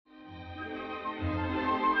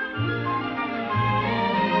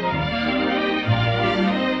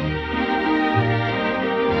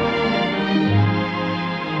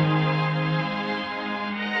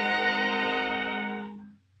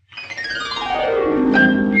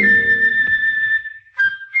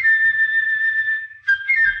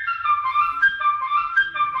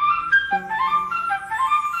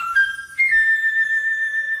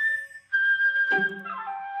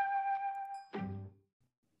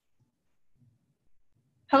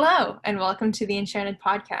Hello, and welcome to the Enchanted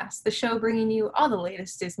podcast, the show bringing you all the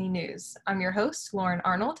latest Disney news. I'm your host, Lauren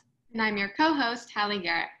Arnold. And I'm your co-host, Hallie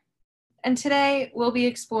Garrett. And today we'll be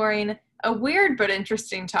exploring a weird but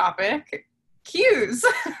interesting topic, queues,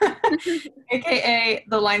 aka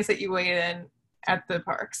the lines that you wait in at the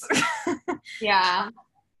parks. Yeah.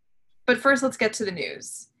 But first, let's get to the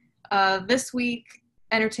news. This week,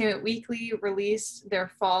 Entertainment Weekly released their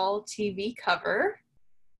fall TV cover,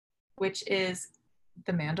 which is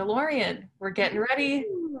The Mandalorian. We're getting ready.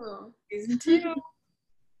 Ooh. Season 2.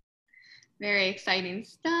 Very exciting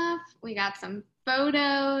stuff. We got some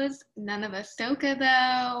photos. None of Ahsoka,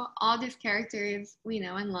 though. All just characters we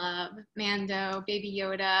know and love. Mando, Baby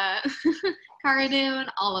Yoda, Cara Dune,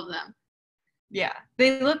 all of them. Yeah,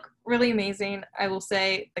 they look really amazing. I will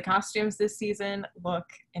say the costumes this season look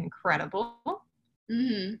incredible.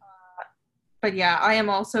 Mm-hmm. But yeah, I am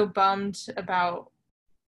also bummed about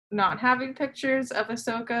not having pictures of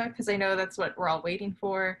Ahsoka because I know that's what we're all waiting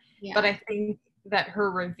for. Yeah. But I think that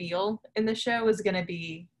her reveal in the show is going to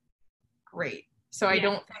be great. So I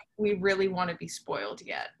don't think we really want to be spoiled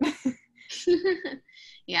yet.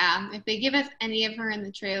 Yeah, if they give us any of her in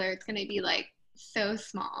the trailer, it's going to be like so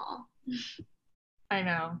small. I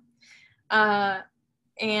know.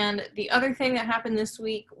 And the other thing that happened this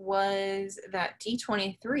week was that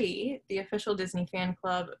D23, the official Disney fan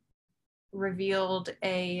club, revealed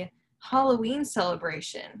a Halloween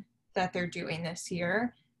celebration that they're doing this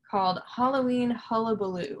year called Halloween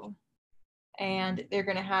Hullabaloo. And they're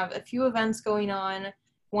going to have a few events going on.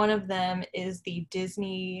 One of them is the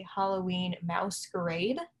Disney Halloween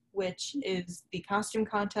Masquerade, which is the costume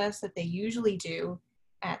contest that they usually do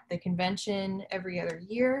at the convention every other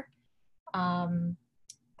year. They'll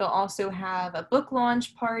also have a book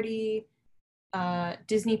launch party,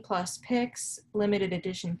 Disney Plus picks, limited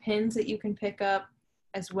edition pins that you can pick up,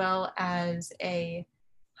 as well as a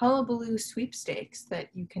Hullabaloo sweepstakes that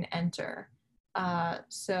you can enter.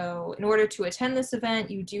 So in order to attend this event,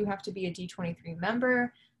 you do have to be a D23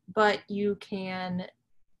 member, but you can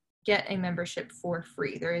get a membership for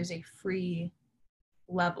free. There is a free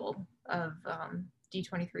level of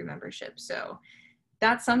D23 membership. So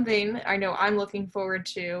that's something I know I'm looking forward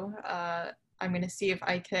to. I'm going to see if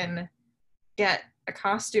I can get a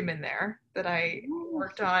costume in there that I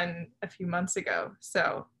worked on a few months ago.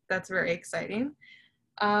 So that's very exciting.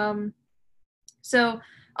 So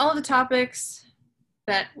all of the topics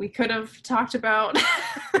that we could have talked about,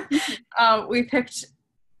 we picked,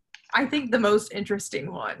 I think, the most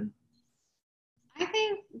interesting one. I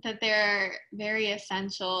think that they're very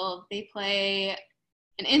essential. They play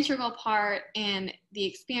an integral part in the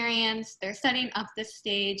experience. They're setting up the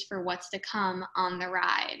stage for what's to come on the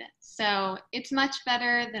ride. So it's much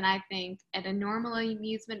better than I think at a normal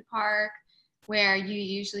amusement park where you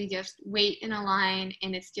usually just wait in a line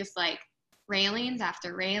and it's just like railings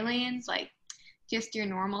after railings, like just your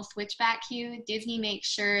normal switchback queue. Disney makes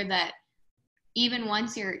sure that even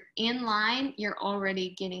once you're in line, you're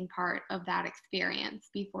already getting part of that experience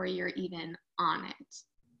before you're even on it.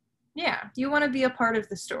 Yeah, you want to be a part of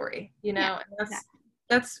the story, you know. Yeah, and exactly.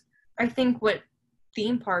 that's I think what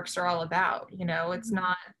theme parks are all about. You know, it's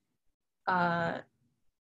not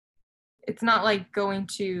like going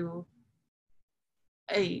to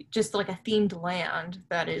just like a themed land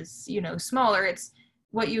that is, you know, smaller. It's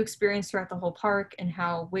what you experience throughout the whole park and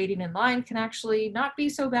how waiting in line can actually not be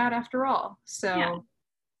so bad after all. So,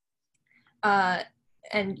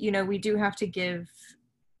 and you know, we do have to give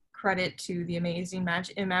credit to the amazing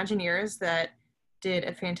Imagineers that did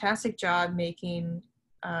a fantastic job making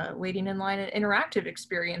waiting in line an interactive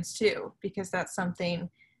experience too, because that's something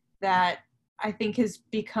that I think has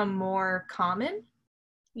become more common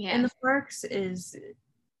in the parks, is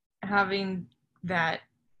having that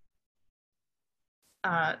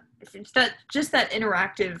just that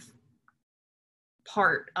interactive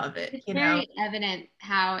part of it. It's you very know, evident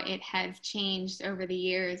how it has changed over the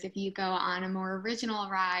years. If you go on a more original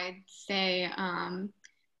ride, say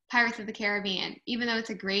Pirates of the Caribbean, even though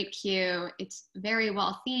it's a great queue, it's very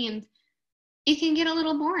well themed, it can get a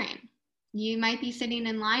little boring. You might be sitting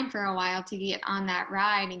in line for a while to get on that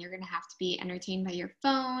ride and you're going to have to be entertained by your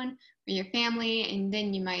phone or your family, and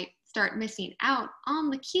then you might start missing out on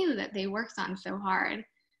the queue that they worked on so hard.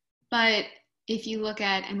 But if you look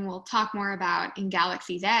at, and we'll talk more about in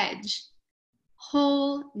Galaxy's Edge,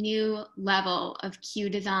 whole new level of queue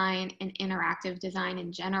design and interactive design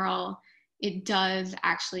in general. It does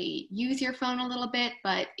actually use your phone a little bit,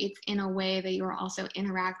 but it's in a way that you're also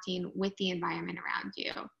interacting with the environment around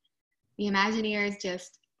you. The Imagineers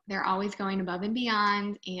they're always going above and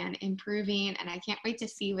beyond and improving, and I can't wait to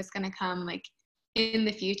see what's going to come like in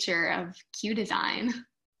the future of queue design.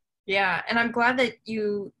 Yeah, and I'm glad that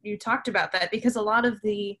you talked about that, because a lot of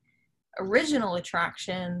the original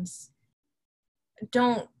attractions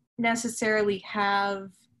don't necessarily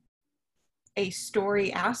have a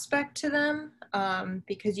story aspect to them,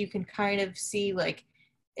 because you can kind of see, like,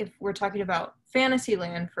 if we're talking about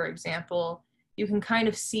Fantasyland, for example, you can kind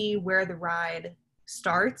of see where the ride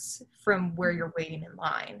starts from where you're waiting in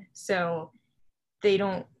line. So they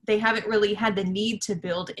haven't really had the need to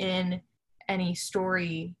build in any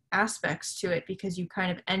story aspects to it, because you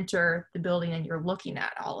kind of enter the building and you're looking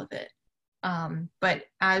at all of it. But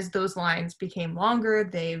as those lines became longer,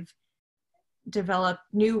 they've developed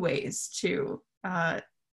new ways to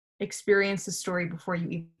experience the story before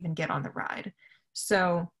you even get on the ride.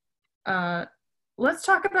 So uh, let's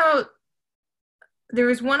talk about, there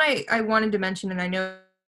was one I wanted to mention, and I know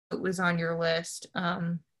it was on your list,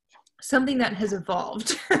 something that has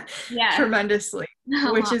evolved Yes. tremendously,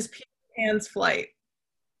 which is Peter Pan's flight.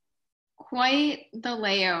 Quite the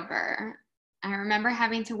layover. I remember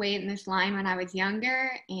having to wait in this line when I was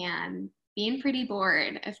younger and being pretty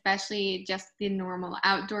bored, especially just the normal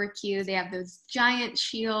outdoor queue. They have those giant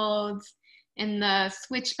shields and the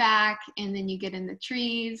switchback, and then you get in the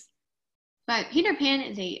trees. But Peter Pan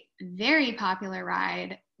is a very popular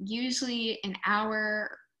ride, usually an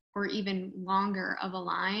hour or even longer of a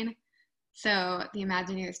line. So the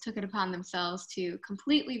Imagineers took it upon themselves to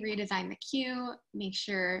completely redesign the queue, make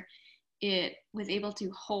sure it was able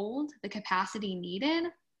to hold the capacity needed,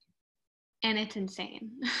 and it's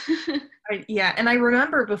insane. Yeah, and I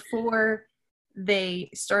remember before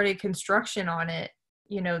they started construction on it,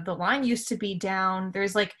 the line used to be down.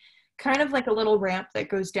 There's like kind of like a little ramp that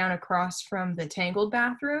goes down across from the Tangled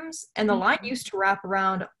bathrooms, and the line used to wrap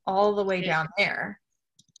around all the way down there.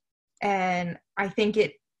 And I think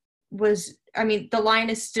the line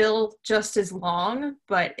is still just as long,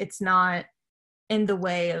 but it's not in the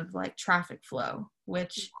way of like traffic flow,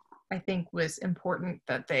 which I think was important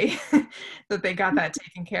that they that they got that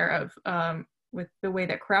taken care of, with the way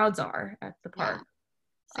that crowds are at the park.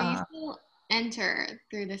 So you still enter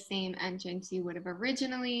through the same entrance you would have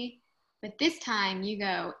originally, but this time you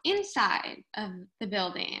go inside of the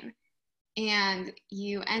building and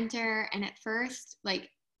you enter, and at first, like,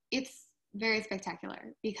 it's very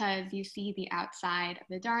spectacular because you see the outside of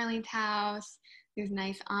the Darling's house. There's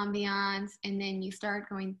nice ambiance, and then you start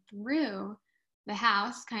going through the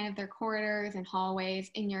house, kind of their corridors and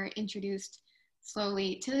hallways, and you're introduced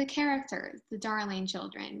slowly to the characters, the Darling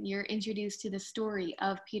children. You're introduced to the story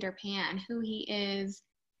of Peter Pan, who he is,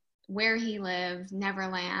 where he lives,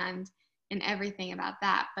 Neverland, and everything about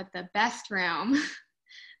that. But the best room,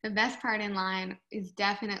 the best part in line is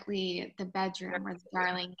definitely the bedroom where the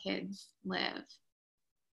Darling kids live.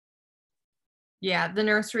 Yeah, the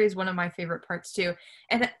nursery is one of my favorite parts too.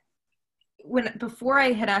 And before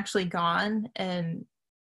I had actually gone and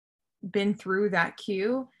been through that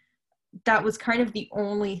queue, that was kind of the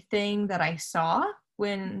only thing that I saw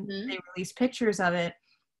when they released pictures of it.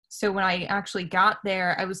 So when I actually got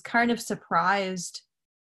there, I was kind of surprised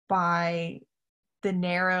by the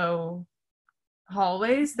narrow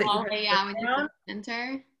hallways that you had to Yeah, when go you down.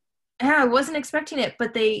 enter. Yeah, I wasn't expecting it,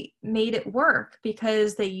 but they made it work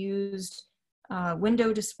because they used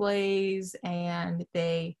window displays, and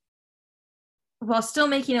while still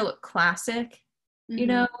making it look classic,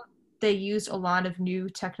 they used a lot of new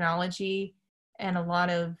technology and a lot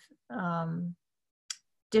of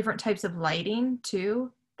different types of lighting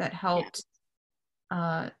too that helped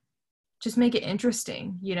just make it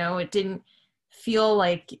interesting. It didn't feel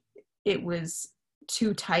like it was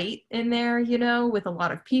too tight in there, with a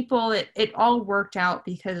lot of people. It all worked out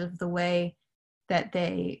because of the way that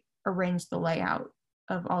they arranged the layout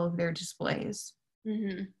of all of their displays.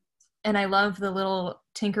 And I love the little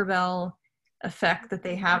Tinkerbell effect that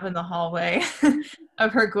they have in the hallway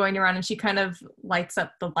of her going around, and she kind of lights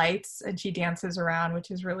up the lights and she dances around,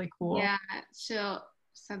 which is really cool. Yeah, so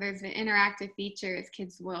there's the interactive features.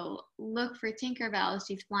 Kids will look for Tinkerbell.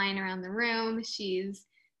 She's flying around the room. She's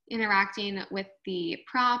interacting with the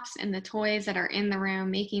props and the toys that are in the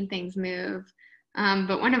room, making things move.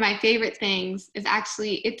 But one of my favorite things is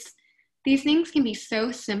actually, these things can be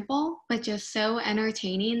so simple, but just so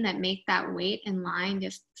entertaining that make that wait in line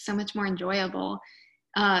just so much more enjoyable.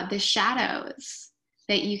 The shadows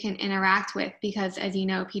that you can interact with, because as you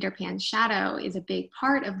know, Peter Pan's shadow is a big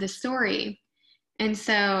part of the story. And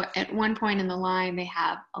so at one point in the line, they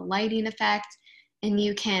have a lighting effect, and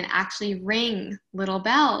you can actually ring little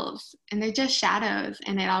bells, and they're just shadows.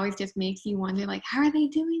 And it always just makes you wonder, like, how are they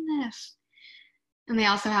doing this? And they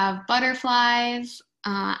also have butterflies.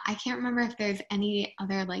 I can't remember if there's any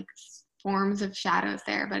other like forms of shadows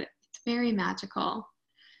there, but it's very magical.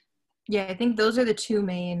 Yeah, I think those are the two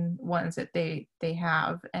main ones that they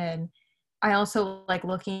have. And I also like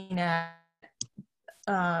looking at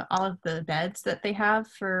all of the beds that they have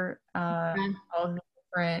for all of the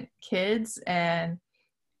different kids, and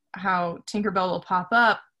how Tinkerbell will pop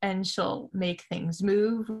up and she'll make things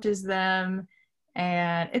move, which is them.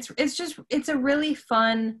 And it's a really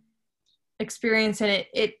fun experience, and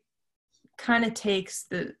it kind of takes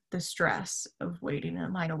the stress of waiting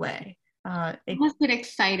in line away. I must get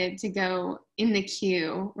excited to go in the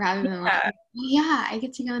queue rather than like, Yeah. oh, yeah, I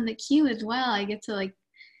get to go in the queue as well. I get to like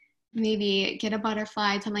maybe get a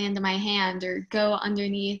butterfly to land in my hand or go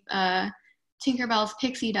underneath Tinkerbell's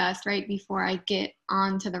pixie dust right before I get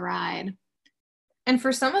onto the ride. And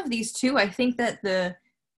for some of these too, I think that the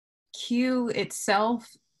queue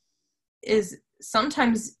itself is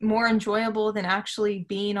sometimes more enjoyable than actually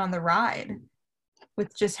being on the ride,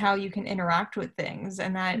 with just how you can interact with things.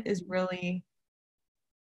 And that is really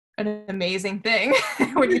an amazing thing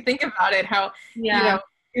when you think about it, how, Yeah.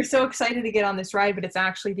 you're so excited to get on this ride, but it's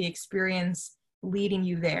actually the experience leading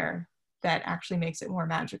you there that actually makes it more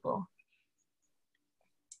magical.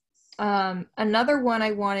 Another one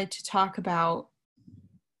I wanted to talk about,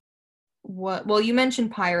 you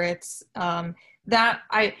mentioned pirates. That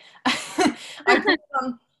I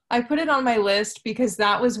put it on my list because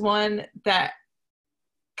that was one that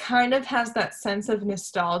kind of has that sense of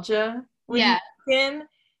nostalgia when you Yeah. walk in.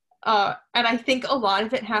 And I think a lot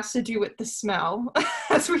of it has to do with the smell,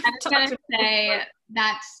 as we've I was talked gonna about. say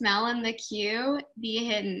that smell in the queue, be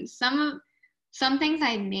hidden. Some things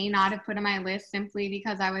I may not have put on my list simply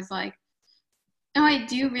because I was like, oh, I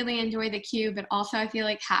do really enjoy the queue, but also I feel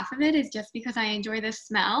like half of it is just because I enjoy the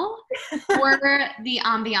smell or the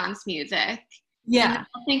ambiance music. And then Yeah,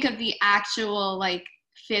 I'll think of the actual like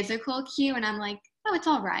physical queue and I'm like, oh, it's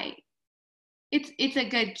all right. It's a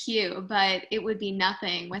good queue, but it would be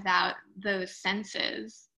nothing without those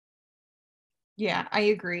senses. yeah, I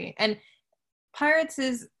agree. And pirates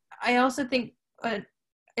is, I also think,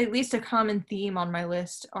 at least a common theme on my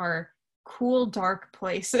list are cool, dark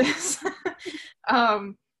places.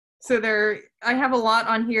 um, so I have a lot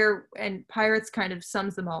on here, and pirates kind of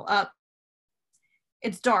sums them all up.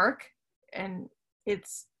 It's dark, and it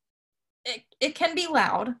can be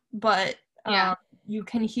loud, but Yeah. you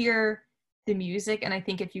can hear the music, and I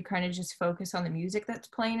think if you kind of just focus on the music that's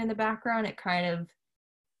playing in the background,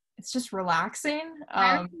 it's just relaxing.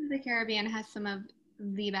 Pirates of the Caribbean has some of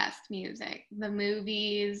the best music. The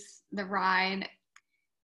movies, the ride,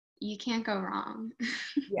 you can't go wrong.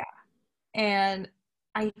 Yeah. And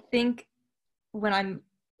I think when I'm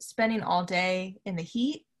spending all day in the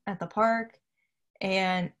heat at the park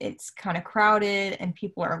and it's kind of crowded and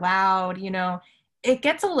people are loud, it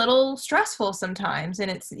gets a little stressful sometimes.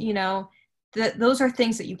 And it's, those are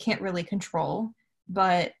things that you can't really control.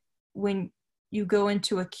 But when you go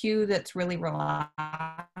into a queue that's really relaxing,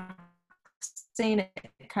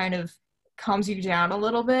 it kind of calms you down a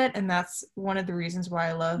little bit. And that's one of the reasons why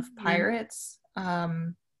I love pirates.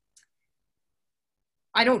 I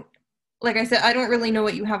don't, like I said, I don't really know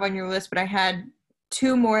what you have on your list, but I had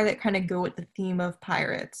two more that kind of go with the theme of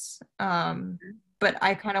pirates. But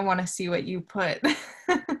I kind of want to see what you put.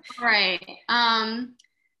 Right.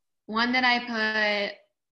 One that I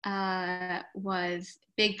put was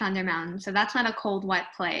Big Thunder Mountain. So that's not a cold, wet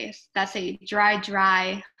place. That's a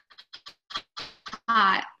dry,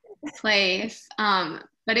 hot place.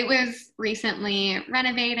 But it was recently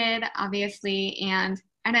renovated, obviously, and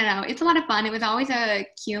I don't know, it's a lot of fun. It was always a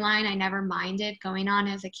queue line I never minded going on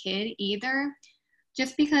as a kid either,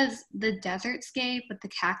 just because the desert scape with the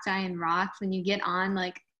cacti and rocks, when you get on,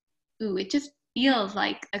 like, ooh, it just feels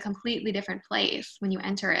like a completely different place when you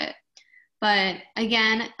enter it. But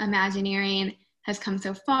again, Imagineering has come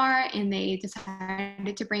so far and they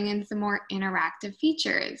decided to bring in some more interactive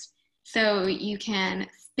features. So you can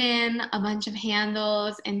spin a bunch of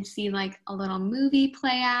handles and see like a little movie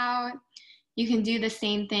play out. You can do the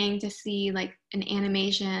same thing to see like an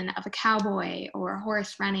animation of a cowboy or a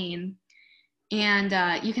horse running. And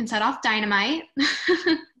you can set off dynamite.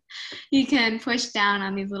 You can push down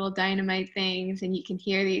on these little dynamite things and you can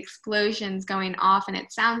hear the explosions going off and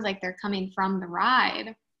it sounds like they're coming from the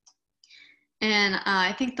ride. And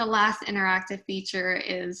I think the last interactive feature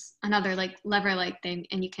is another like lever-like thing,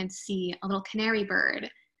 and you can see a little canary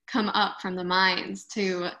bird come up from the mines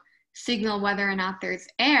to signal whether or not there's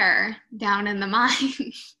air down in the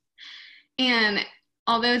mines. And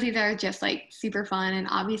although these are just like super fun and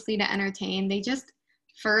obviously to entertain, they just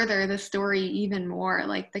further the story even more.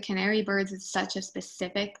 Like the canary birds is such a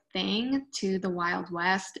specific thing to the Wild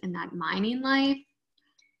West and that mining life.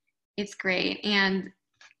 It's great. And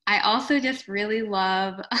I also just really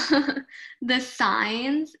love the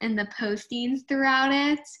signs and the postings throughout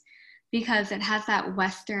it because it has that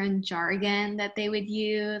Western jargon that they would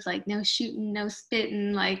use, like no shooting, no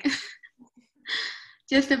spitting, like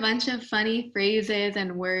just a bunch of funny phrases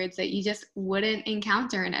and words that you just wouldn't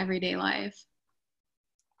encounter in everyday life.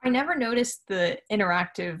 I never noticed the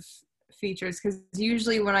interactive features because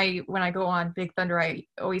usually when I go on Big Thunder, I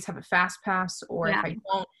always have a fast pass, or if Yeah. I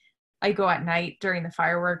don't, I go at night during the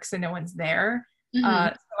fireworks and no one's there. Mm-hmm.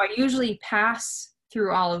 So I usually pass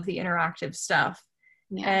through all of the interactive stuff.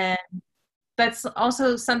 Yeah. And that's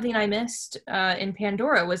also something I missed in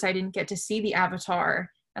Pandora, was I didn't get to see the avatar,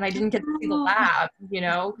 and I didn't get to see the Oh, lab,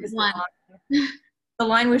 because one. the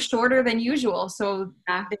line was shorter than usual. So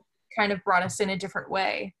Yeah. they kind of brought us in a different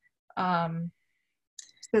way. Um,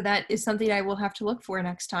 so that is something I will have to look for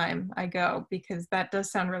next time I go, because that does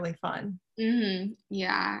sound really fun.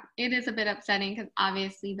 Yeah, it is a bit upsetting because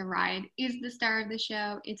obviously the ride is the star of the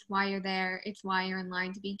show. It's why you're there. It's why you're in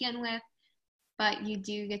line to begin with. But you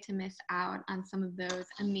do get to miss out on some of those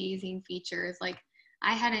amazing features. Like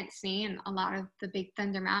I hadn't seen a lot of the Big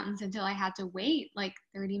Thunder Mountains until I had to wait like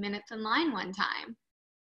 30 minutes in line one time.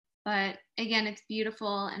 But again, it's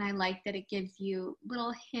beautiful, and I like that it gives you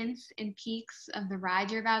little hints and peeks of the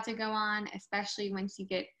ride you're about to go on, especially once you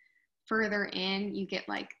get further in. You get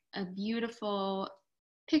like a beautiful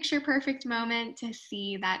picture perfect moment to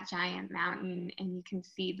see that giant mountain, and you can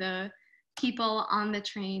see the people on the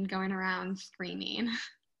train going around screaming.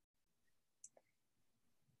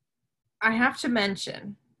 I have to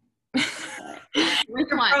mention, Which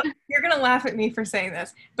one? you're going to laugh at me for saying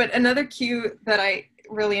this, but another queue that I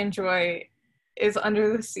really enjoy is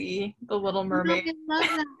Under the Sea, The Little Mermaid. I love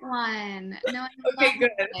that one. No, I Okay, love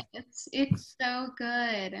good. it. It's so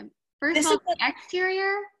good. First of This all, is the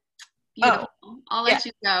exterior, oh, beautiful. I'll yeah, let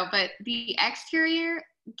you go, but the exterior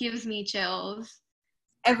gives me chills.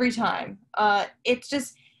 every time. It's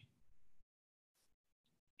just,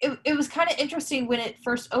 it was kind of interesting when it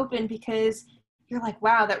first opened, because you're like,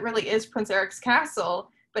 wow, that really is Prince Eric's castle.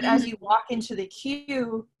 But as you walk into the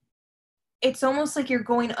queue, it's almost like you're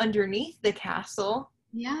going underneath the castle.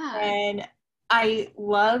 Yeah. And I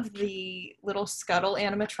love the little scuttle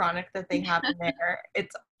animatronic that they have in there.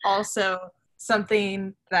 It's also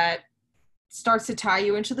something that starts to tie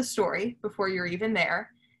you into the story before you're even there.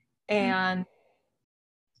 And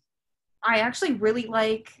I actually really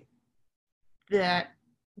like that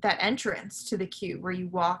entrance to the queue where you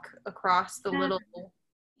walk across the Yeah. little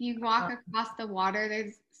You walk across the water.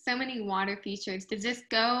 There's so many water features. Does this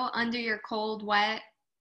go under your cold, wet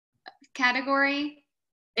category?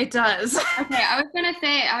 it does. Okay, I was gonna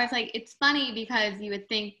say, I was like, it's funny because you would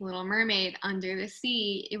think Little Mermaid under the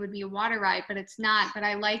sea, it would be a water ride, but it's not. But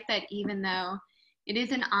I like that even though it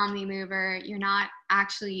is an omni mover, you're not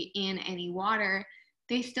actually in any water.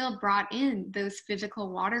 They still brought in those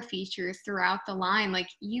physical water features throughout the line. Like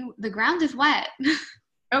the ground is wet.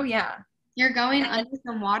 Oh yeah. You're going under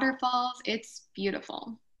some waterfalls. It's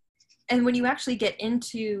beautiful. And when you actually get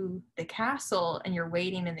into the castle and you're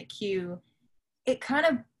waiting in the queue, it kind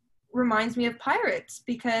of reminds me of Pirates,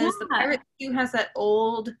 because the Yeah. Pirate queue has that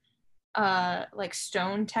old like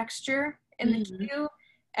stone texture in the queue,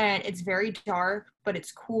 and it's very dark, but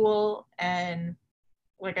it's cool. And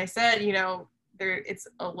like I said, it's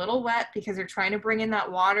a little wet because they're trying to bring in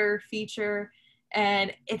that water feature,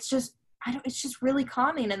 and it's just really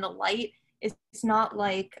calming. And the light is, it's not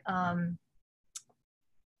like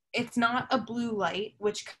it's not a blue light,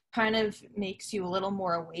 which kind of makes you a little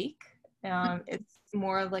more awake. It's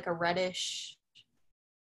more of like a reddish,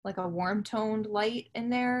 like a warm toned light in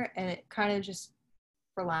there, and it kind of just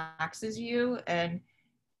relaxes you. And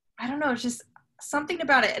I don't know, it's just something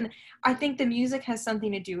about it. And I think the music has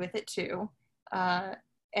something to do with it too. Uh,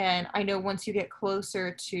 and I know once you get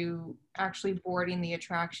closer to actually boarding the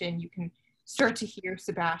attraction, you can start to hear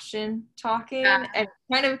Sebastian talking, and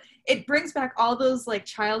kind of it brings back all those like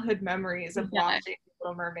childhood memories of watching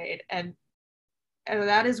Little Mermaid, and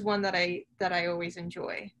that is one that I always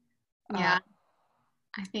enjoy. Yeah,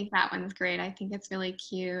 I think that one's great. I think it's really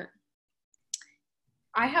cute.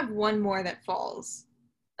 I have one more that falls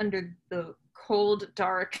under the cold,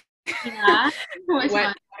 dark, Yeah.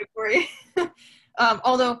 wet category.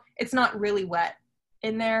 Although it's not really wet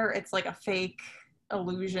in there, it's like a fake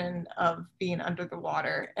illusion of being under the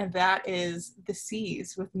water, and that is the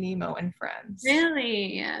seas with Nemo and friends.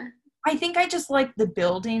 Really? I think I just like the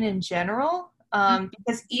building in general,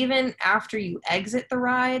 because even after you exit the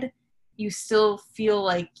ride, you still feel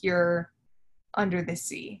like you're under the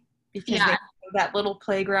sea, because they have that little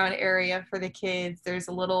playground area for the kids. There's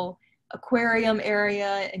a little aquarium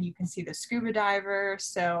area, and you can see the scuba diver.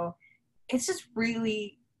 So it's just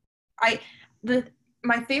really,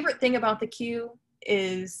 my favorite thing about the queue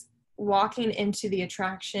is walking into the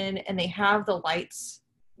attraction, and they have the lights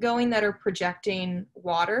going that are projecting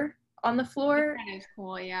water on the floor. That is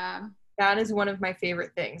cool, yeah. That is one of my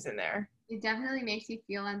favorite things in there. It definitely makes you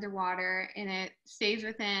feel underwater, and it stays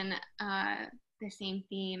within the same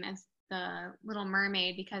theme as the Little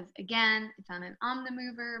Mermaid because, again, it's on an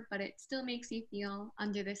omnimover, but it still makes you feel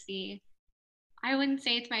under the sea. I wouldn't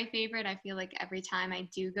say it's my favorite. I feel like every time I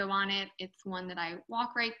do go on it, it's one that I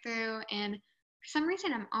walk right through. And for some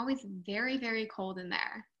reason, I'm always very, very cold in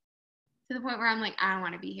there to the point where I'm like, I don't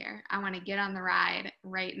want to be here. I want to get on the ride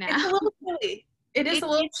right now. It's a little chilly. It is a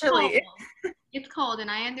little chilly. It's cold,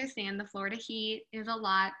 and I understand the Florida heat is a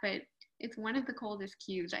lot, but it's one of the coldest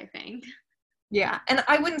queues, I think. Yeah, and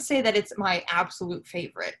I wouldn't say that it's my absolute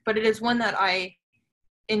favorite, but it is one that I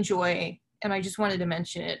enjoy, and I just wanted to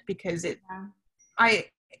mention it because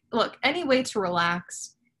look, any way to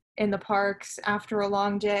relax in the parks after a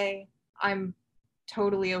long day, I'm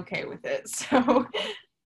totally okay with it. So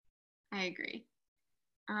I agree.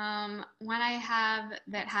 One I have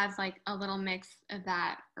that has like a little mix of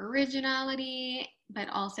that originality, but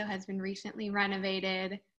also has been recently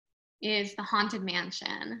renovated is the Haunted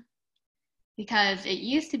Mansion. Because it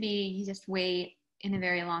used to be you just wait in a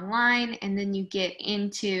very long line and then you get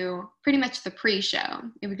into pretty much the pre-show.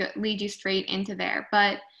 It would lead you straight into there.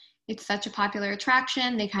 But it's such a popular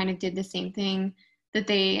attraction. They kind of did the same thing that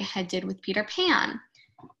they had did with Peter Pan.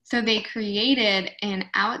 So they created an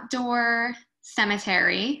outdoor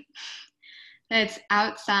cemetery that's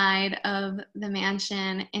outside of the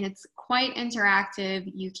mansion, and it's quite interactive.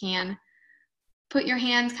 You can put your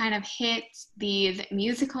hands, kind of hit these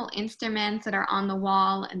musical instruments that are on the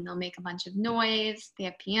wall, and they'll make a bunch of noise. They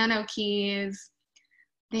have piano keys.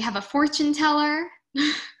 They have a fortune teller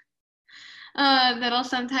that'll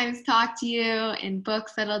sometimes talk to you, and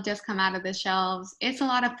books that'll just come out of the shelves. It's a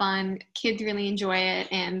lot of fun. Kids really enjoy it,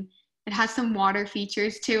 and it has some water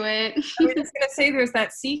features to it. I was just gonna say there's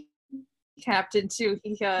that sea captain too.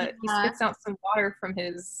 He spits out some water from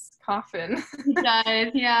his coffin. He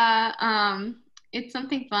does, yeah. It's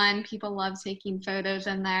something fun. People love taking photos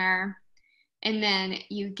in there. And then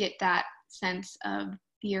you get that sense of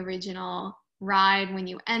the original ride when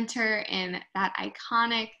you enter in that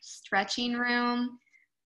iconic stretching room.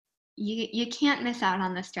 You can't miss out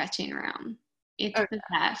on the stretching room. It's the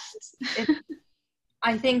best.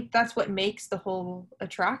 I think that's what makes the whole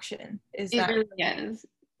attraction. It really is.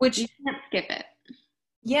 Which you can't skip it.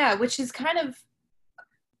 Yeah, which is kind of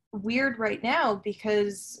weird right now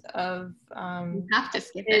because of you have to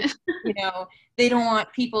skip it. They don't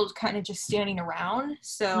want people kind of just standing around.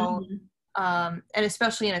 So and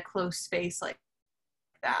especially in a close space like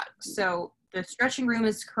that. So the stretching room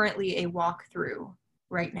is currently a walkthrough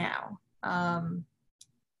right now.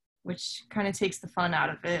 Which kind of takes the fun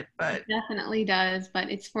out of it, but it definitely does,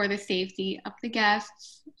 but it's for the safety of the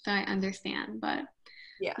guests, so I understand. But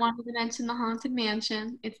yeah, wanted to mention the Haunted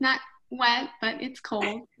Mansion. It's not wet, but it's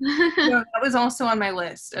cold. That was also on my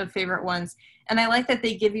list of favorite ones, and I like that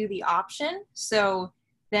they give you the option. So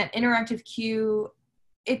that interactive queue,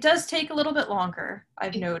 it does take a little bit longer,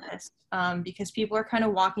 I've noticed, because people are kind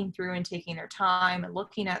of walking through and taking their time and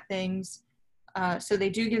looking at things. So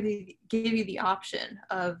they do give you the option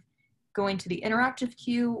of going to the interactive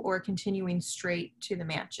queue or continuing straight to the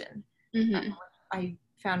mansion. I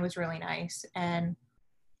found was really nice, and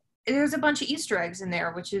there's a bunch of Easter eggs in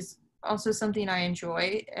there, which is also something I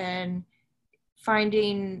enjoy, and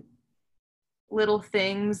finding little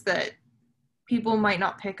things that people might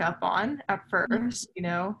not pick up on at first,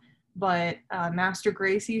 but Master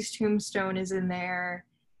Gracie's tombstone is in there,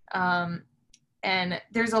 and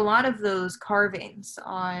there's a lot of those carvings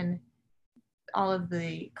on all of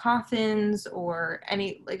the coffins or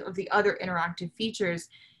any of the other interactive features,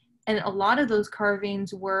 and a lot of those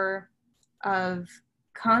carvings were of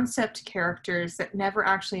concept characters that never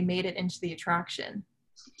actually made it into the attraction.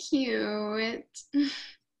 Cute.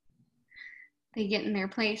 They get in their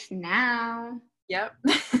place now. Yep.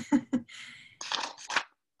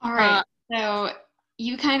 All right. So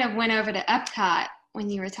you kind of went over to Epcot when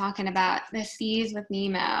you were talking about the Seas with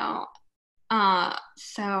Nemo.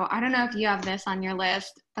 So I don't know if you have this on your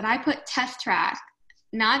list, but I put Test Track,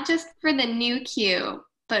 not just for the new queue,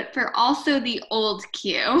 but for also the old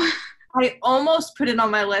queue. I almost put it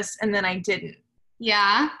on my list and then I didn't.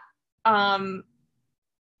 Yeah?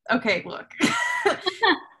 Okay, look.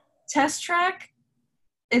 Test Track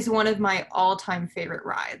is one of my all-time favorite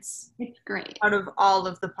rides. It's great. Out of all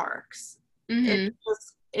of the parks.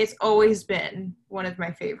 It's always been one of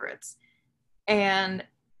my favorites. And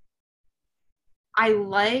I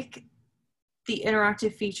like the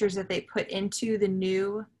interactive features that they put into the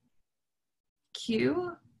new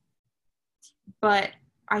queue, but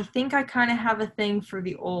I think I kind of have a thing for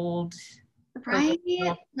the old Right?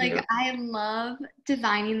 original queue. Like, I love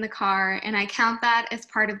designing the car, and I count that as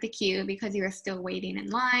part of the queue because you are still waiting in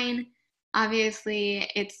line. Obviously,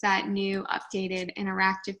 it's that new updated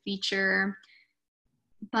interactive feature,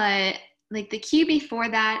 but like the queue before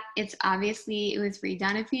that, it was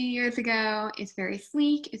redone a few years ago. It's very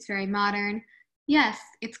sleek, it's very modern. Yes,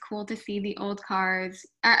 it's cool to see the old cars,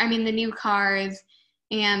 or I mean the new cars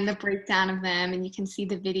and the breakdown of them, and you can see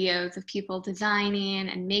the videos of people designing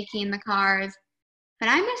and making the cars. But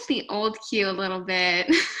I miss the old queue a little bit.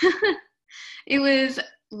 It was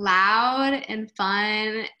loud and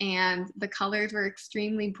fun, and the colors were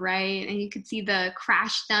extremely bright, and you could see the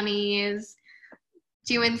crash dummies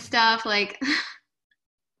doing stuff. Like,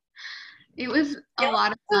 it was a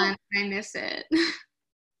lot of fun. I miss it.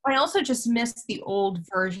 I also just miss the old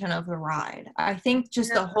version of the ride. I think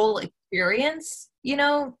just the whole experience,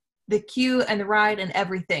 the queue and the ride and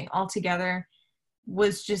everything all together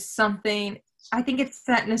was just something. I think it's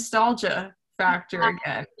that nostalgia factor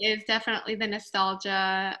again. It's definitely the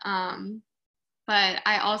nostalgia. But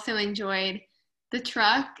I also enjoyed the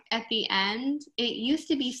truck at the end. It used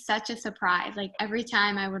to be such a surprise. Like every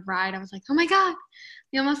time I would ride, I was like, "Oh my God,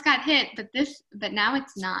 we almost got hit." But now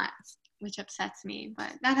it's not, which upsets me.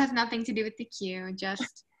 But that has nothing to do with the queue,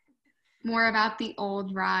 just more about the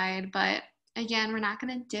old ride. But again, we're not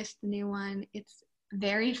going to diss the new one. It's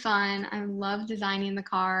very fun. I love designing the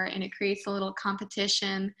car, and it creates a little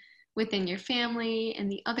competition within your family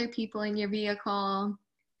and the other people in your vehicle.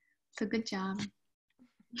 So good job.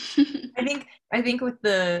 I think with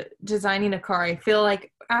the designing a car, I feel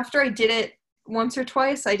like after I did it once or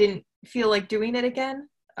twice, I didn't feel like doing it again.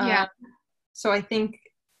 Yeah. So I think,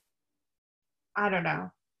 I don't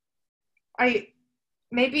know. I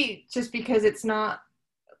maybe just because it's not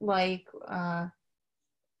like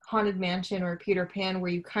Haunted Mansion or Peter Pan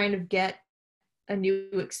where you kind of get a new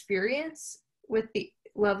experience with the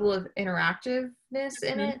level of interactiveness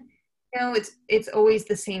in it. It's always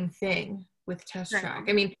the same thing with Test Right. Track.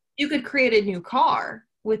 I mean, you could create a new car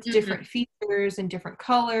with different features and different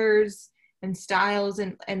colors and styles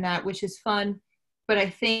and that, which is fun. But I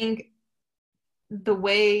think the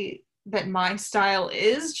way that my style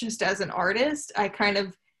is, just as an artist, I kind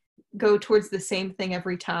of go towards the same thing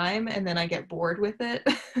every time and then I get bored with it.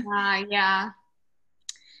 Yeah.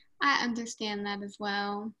 I understand that as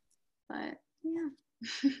well. But yeah.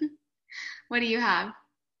 What do you have?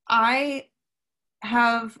 I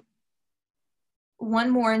have one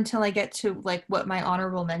more until I get to like what my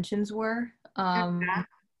honorable mentions were. Okay.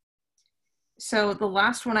 So the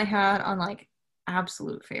last one I had on like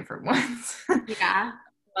absolute favorite ones Yeah.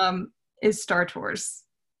 is Star Tours.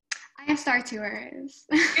 I have Star Tours.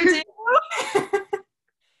 You do?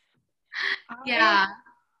 Yeah.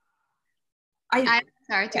 I I have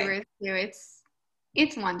Star okay. Tours too.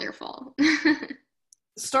 It's wonderful.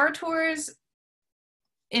 Star Tours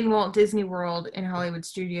in Walt Disney World in Hollywood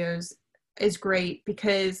Studios is great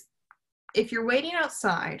because if you're waiting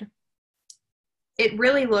outside, it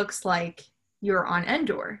really looks like you're on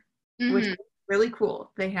Endor, which is really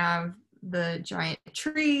cool. They have the giant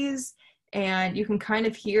trees, and you can kind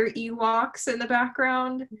of hear Ewoks in the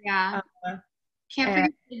background. Yeah. Can't And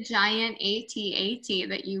forget the giant AT-AT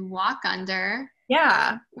that you walk under.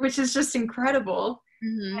 yeah, which is just incredible.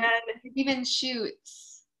 And It even shoots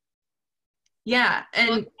yeah,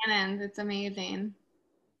 little cannons. It's amazing.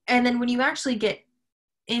 and then when you actually get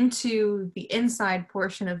into the inside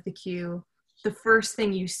portion of the queue, the first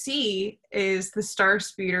thing you see is the Star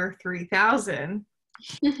Speeder 3000,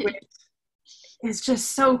 which is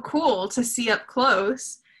just so cool to see up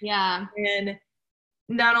close. Yeah. And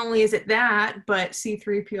not only is it that, but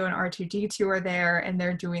C3PO and R2D2 are there, and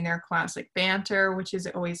they're doing their classic banter, which is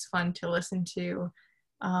always fun to listen to.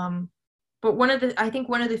 But I think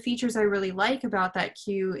one of the features I really like about that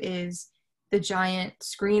queue is the giant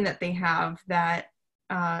screen that they have that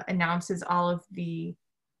announces all of the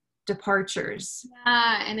departures.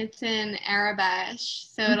 Yeah, and it's in Arabic,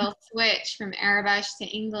 so it'll switch from Arabic to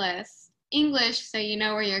English, so you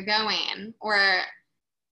know where you're going, or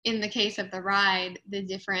in the case of the ride, the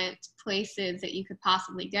different places that you could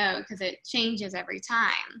possibly go because it changes every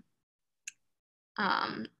time.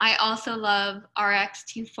 I also love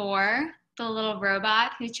RX-24, the little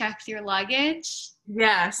robot who checks your luggage.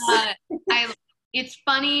 Yes. It's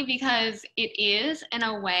funny because it is, in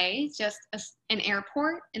a way, just an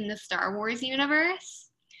airport in the Star Wars universe.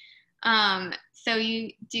 So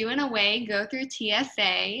you do, in a way, go through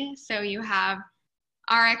TSA. So you have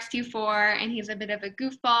RX24, and he's a bit of a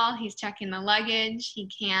goofball. He's checking the luggage. He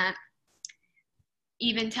can't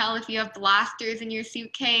even tell if you have blasters in your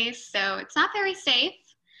suitcase. So it's not very safe.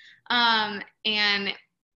 And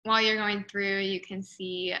while you're going through, you can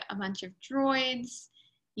see a bunch of droids.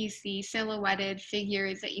 You see silhouetted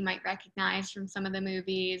figures that you might recognize from some of the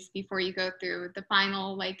movies before you go through the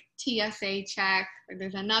final like TSA check, where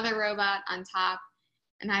there's another robot on top.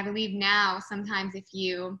 And I believe now sometimes if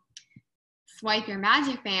you swipe your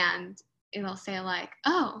magic band, it'll say like,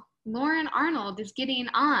 oh, Lauren Arnold is getting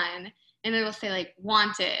on, and it'll say like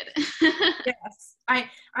wanted. Yes, I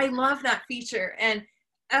love that feature, and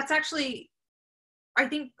that's actually, I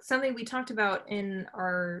think, something we talked about in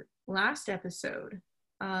our last episode,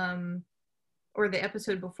 or the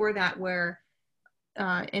episode before that, where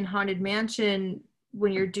in Haunted Mansion,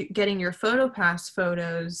 when you're getting your PhotoPass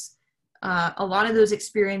photos, a lot of those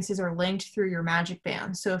experiences are linked through your magic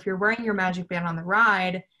band. So if you're wearing your magic band on the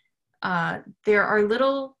ride, there are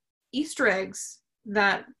little Easter eggs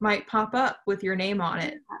that might pop up with your name on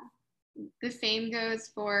it. The same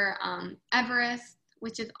goes for Everest,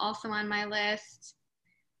 which is also on my list,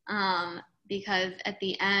 because at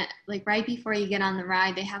the end, like right before you get on the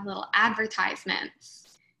ride, they have little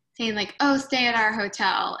advertisements saying like, oh, stay at our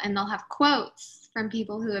hotel, and they'll have quotes from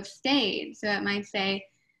people who have stayed. So it might say,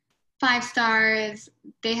 5 stars,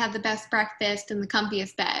 they have the best breakfast and the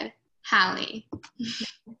comfiest bed, Hallie.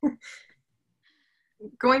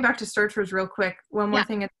 Going back to Star Tours real quick, one more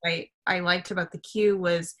thing I liked about the queue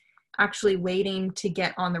was actually waiting to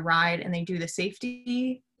get on the ride, and they do the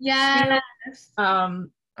safety. Yes.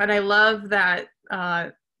 And I love that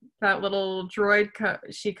that little droid,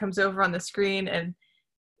 she comes over on the screen and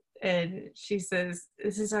she says,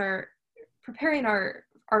 this is preparing our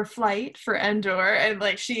flight for Endor. And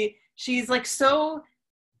like she's like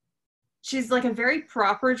she's like a very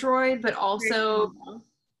proper droid, but also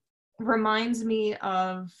reminds me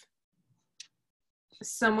of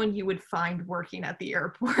someone you would find working at the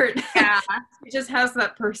airport. Yeah. She just has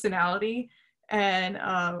that personality, and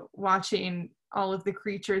watching all of the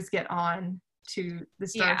creatures get on to the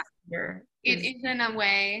Star Destroyer. It is in a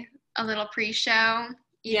way a little pre-show,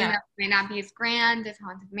 even though it may not be as grand as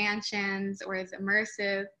Haunted Mansions or as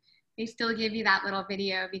immersive. They still give you that little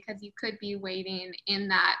video because you could be waiting in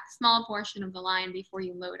that small portion of the line before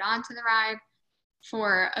you load onto the ride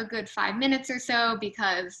for a good 5 minutes or so,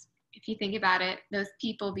 because if you think about it, those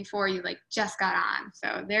people before you like just got on,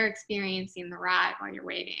 so they're experiencing the ride while you're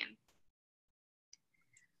waiting.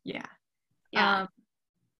 Yeah.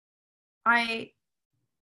 I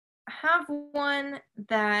have one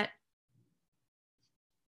that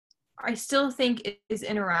I still think is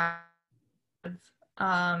interactive.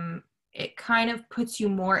 It kind of puts you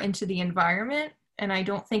more into the environment, and I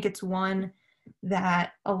don't think it's one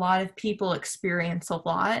that a lot of people experience a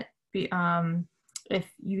lot if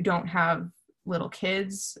you don't have little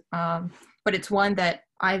kids. But it's one that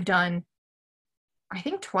I've done, I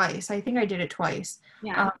think twice. I think I did it twice.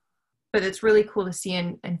 Yeah. But it's really cool to see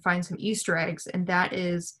and find some Easter eggs, and that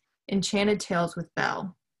is Enchanted Tales with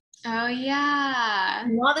Belle. Oh, yeah.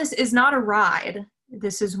 While this is not a ride,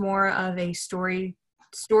 this is more of a story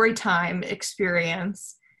time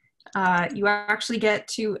experience. You actually get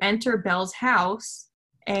to enter Belle's house,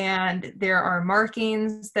 and there are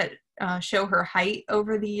markings that show her height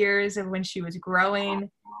over the years of when she was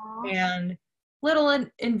growing. Aww. And little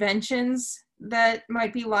inventions that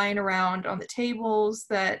might be lying around on the tables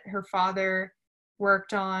that her father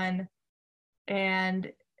worked on,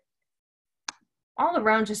 and all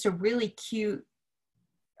around just a really cute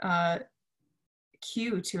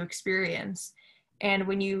queue to experience. And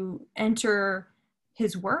when you enter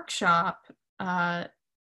his workshop, I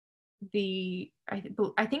think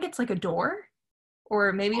it's like a door,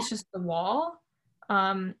 or maybe it's just the wall,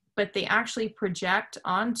 but they actually project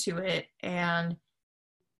onto it, and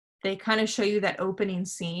they kind of show you that opening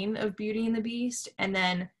scene of Beauty and the Beast, and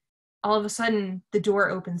then all of a sudden the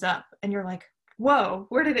door opens up and you're like, whoa,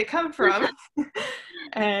 where did it come from?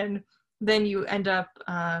 And then you end up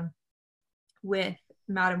with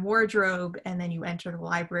Madame Wardrobe, and then you enter the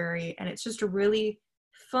library, and it's just a really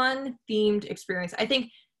fun themed experience. I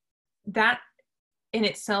think that in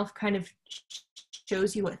itself kind of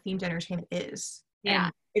shows you what themed entertainment is. Yeah.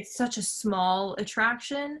 And it's such a small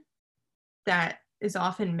attraction that is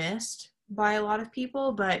often missed by a lot of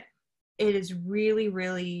people, but it is really,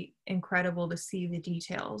 really incredible to see the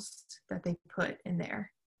details that they put in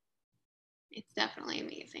there. It's definitely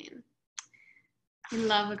amazing. I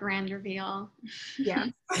love a grand reveal. Yeah.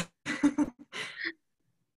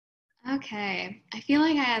 Okay. I feel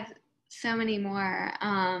like I have so many more.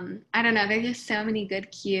 I don't know. There's just so many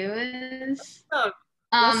good cues. Oh,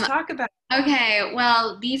 let's Um, talk about. okay,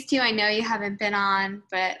 well, these two I know you haven't been on,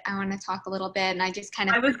 but I want to talk a little bit, and I just kind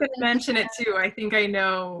of I was going to mention it too. I think I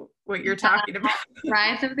know what you're yeah, talking about.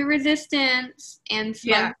 Rise of the Resistance and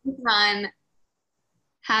Yeah. Smuggler's Run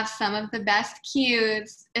have some of the best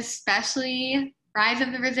cues, especially Rise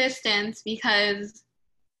of the Resistance, because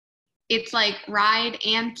it's like ride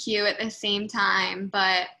and cue at the same time.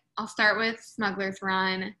 But I'll start with Smuggler's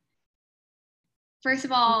Run. First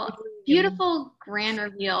of My all, dream. beautiful grand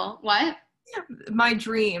reveal. What? My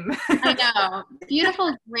dream. I know.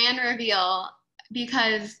 Beautiful grand reveal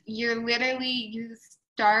because you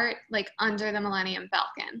start like under the Millennium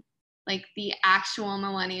Falcon, like the actual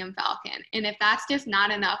Millennium Falcon. And if that's just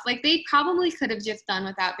not enough, like they probably could have just done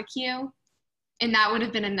without the queue, and that would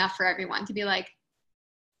have been enough for everyone to be like,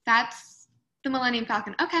 that's the Millennium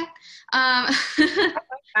Falcon. Okay. Um,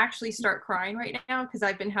 Actually start crying right now because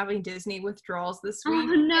I've been having Disney withdrawals this week.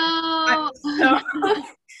 oh So no.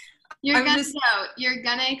 You're I'm gonna just, go. You're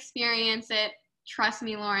gonna experience it. Trust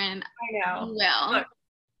me, Lauren. I know. You will.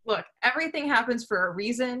 Look, everything happens for a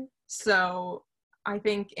reason. So I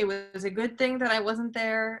think it was a good thing that I wasn't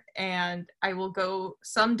there, and I will go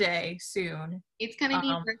someday soon. It's gonna be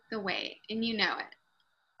Um, worth the wait, and you know it.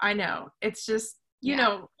 I know. It's just,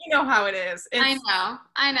 Yeah, you know how it is. I It's know.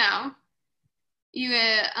 I know. You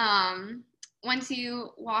once you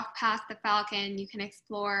walk past the Falcon, you can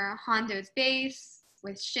explore Hondo's base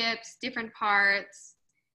with ships, different parts,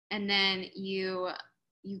 and then you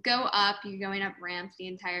go up. You're going up ramps the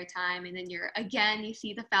entire time, and then you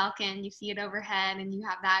see the Falcon, you see it overhead, and you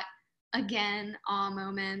have that again awe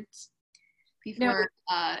moment no, before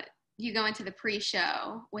you go into the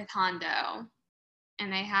pre-show with Hondo,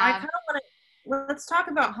 and they I have kind of want to let's talk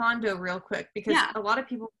about Hondo real quick because yeah. a lot of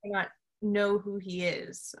people may not know who he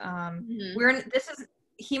is. Mm-hmm. We're in, this is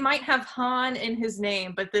he might have Han in his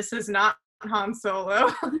name, but this is not Han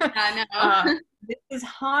Solo. I uh, know. this is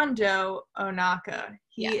Hondo Onaka.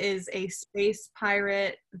 Yeah. He is a space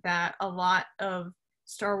pirate that a lot of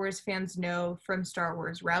Star Wars fans know from Star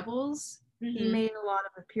Wars Rebels. He Mm-hmm. made a lot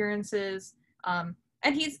of appearances. And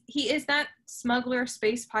he is that smuggler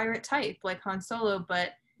space pirate type like Han Solo,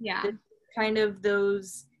 but Yeah. this kind of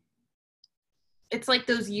those it's like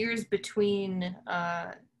those years between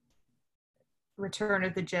Return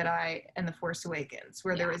of the Jedi and The Force Awakens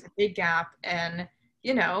where Yeah. there was a big gap, and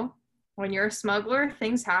when you're a smuggler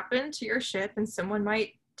things happen to your ship and someone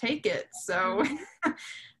might take it, so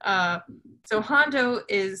Mm-hmm. so Hondo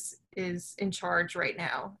is in charge right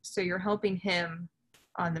now, so you're helping him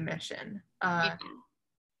on the mission, Yeah.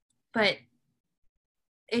 but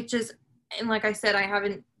it just, and like I said, I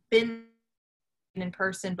haven't been in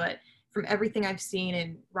person, but from everything I've seen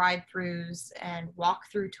in ride throughs and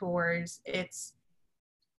walk-through tours, it's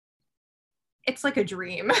like a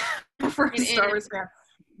dream for a It Star is. Wars fan.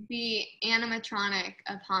 The animatronic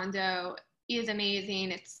of Hondo is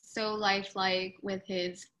amazing. It's so lifelike with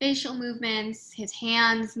his facial movements, his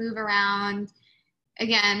hands move around.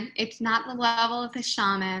 Again, it's not the level of the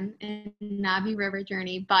shaman in Navi River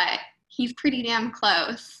Journey, but he's pretty damn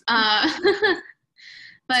close.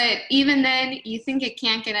 But even then, you think it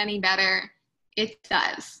can't get any better. It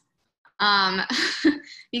does. Um,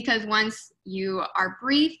 because once you are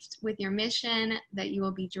briefed with your mission that you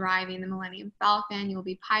will be driving the Millennium Falcon, you will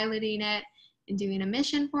be piloting it and doing a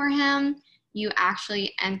mission for him, you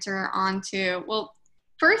actually enter onto, well,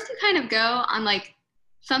 first you kind of go on like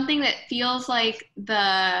something that feels like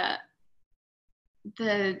the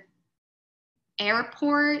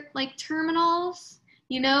airport like terminals,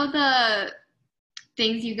 the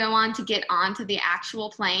things you go on to get onto the actual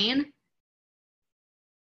plane.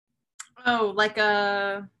 Oh, like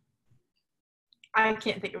I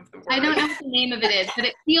can't think of the I word. don't know what the name of it is, but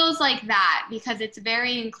it feels like that because it's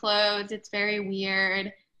very enclosed, it's very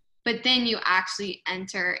weird. But then you actually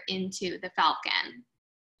enter into the Falcon.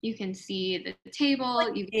 You can see the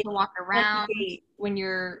table, you get to walk Like the around. gate when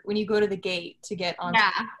you go to the gate to get onto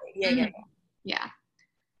Yeah. yeah, Mm-hmm. yeah.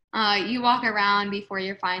 Yeah. You walk around before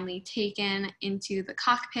you're finally taken into the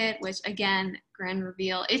cockpit, which again, grand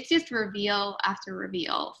reveal. It's just reveal after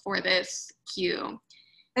reveal for this queue.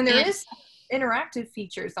 And there And is interactive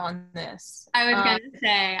features on this. I was gonna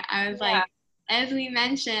say, I was Yeah. like, as we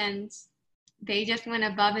mentioned, they just went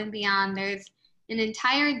above and beyond. There's an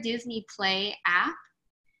entire Disney Play app,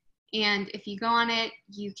 and if you go on it,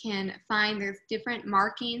 you can find there's different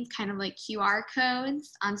markings, kind of like QR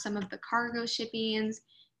codes on some of the cargo shippings.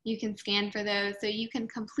 You can scan for those, so you can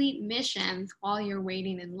complete missions while you're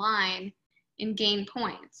waiting in line and gain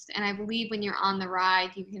points. And I believe when you're on the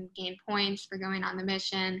ride, you can gain points for going on the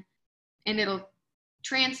mission. and it'll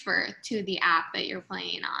transfer to the app that you're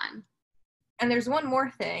playing on. And there's one more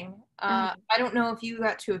thing. I don't know if you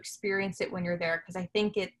got to experience it when you're there, because I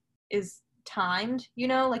think it is timed,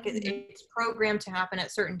 like it's programmed to happen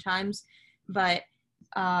at certain times, but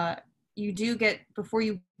you do get, before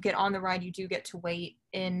you get on the ride, you do get to wait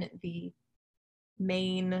in the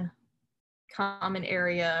main common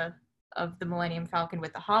area of the Millennium Falcon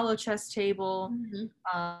with the hollow chess table.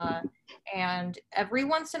 And every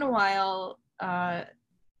once in a while,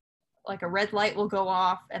 like a red light will go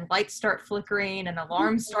off and lights start flickering and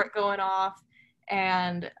alarms start going off.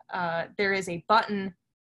 And there is a button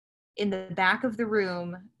in the back of the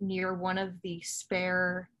room near one of the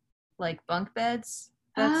spare like bunk beds.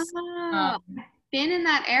 That's been in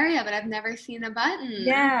that area, but I've never seen a button.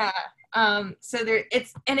 Yeah. So there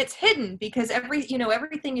it's hidden because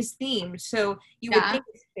everything is themed. So you would think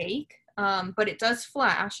it's fake, but it does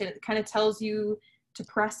flash and it kind of tells you to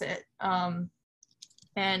press it.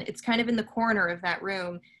 And it's kind of in the corner of that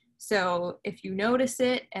room. So if you notice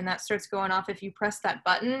it and that starts going off, if you press that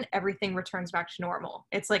button, everything returns back to normal.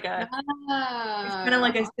 It's like it's kind of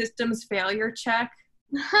like a systems failure check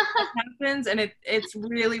that happens. And it's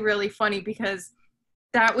really, really funny because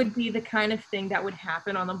that would be the kind of thing that would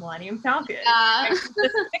happen on the Millennium Falcon. I can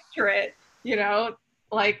just picture it,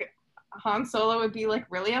 like Han Solo would be like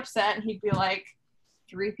really upset and he'd be like,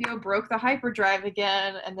 3PO broke the hyperdrive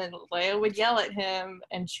again, and then Leia would yell at him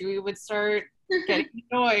and Chewie would start getting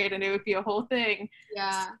annoyed and it would be a whole thing.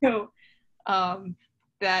 Yeah. So I'm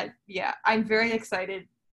very excited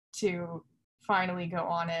to finally go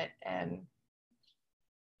on it and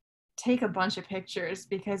take a bunch of pictures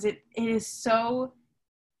because it is so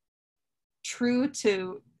true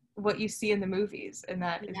to what you see in the movies, and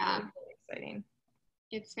that is really, really exciting.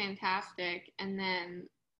 It's fantastic. And then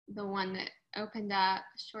the one that opened up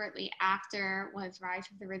shortly after was Rise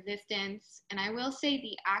of the Resistance. And I will say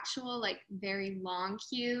the actual very long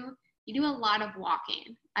queue, you do a lot of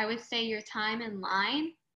walking. I would say your time in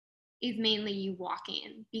line is mainly you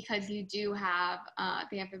walking because you do have,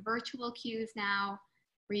 they have the virtual queues now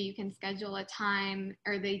where you can schedule a time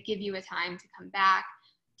or they give you a time to come back.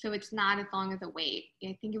 So it's not as long as a wait.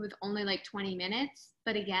 I think it was only 20 minutes,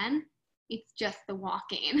 but again, it's just the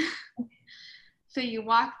walking. So you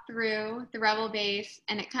walk through the Rebel base,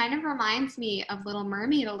 and it kind of reminds me of Little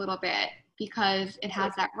Mermaid a little bit because it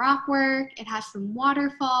has that rock work, it has some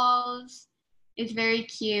waterfalls, it's very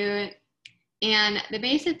cute. And the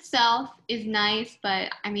base itself is nice,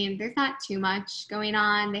 but there's not too much going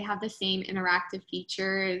on. They have the same interactive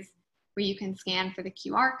features where you can scan for the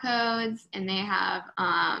QR codes, and they have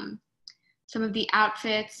some of the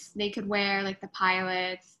outfits they could wear, like the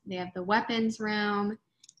pilots. They have the weapons room.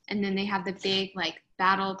 And then they have the big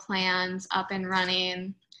battle plans up and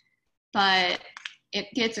running. But it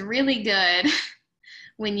gets really good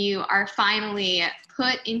when you are finally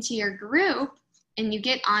put into your group and you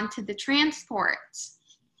get onto the transport.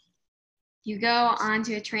 You go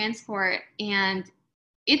onto a transport and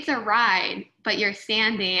it's a ride, but you're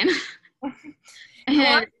standing.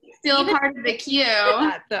 And still part of the queue.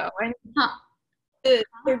 That, though.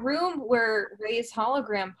 The room where Rey's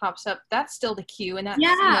hologram pops up, that's still the queue, and that's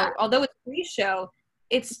although it's pre-show,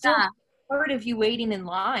 it's still part of you waiting in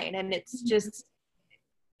line, and it's just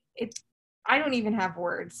I don't even have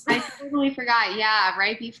words. I totally forgot. Yeah,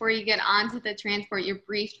 right before you get onto the transport, you're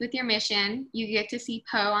briefed with your mission. You get to see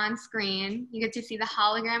Poe on screen. You get to see the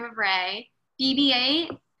hologram of Rey.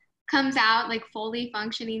 BB-8 comes out, fully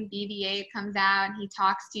functioning BB-8 comes out, and he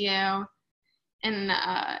talks to you, and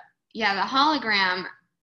the hologram,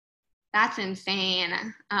 that's insane.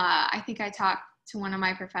 I think I talked to one of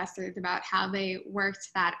my professors about how they worked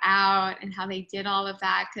that out and how they did all of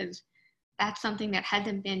that because that's something that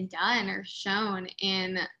hasn't been done or shown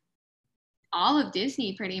in all of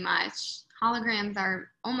Disney pretty much. Holograms are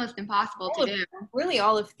almost impossible to do. Really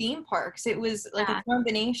all of theme parks. It was a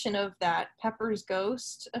combination of that Pepper's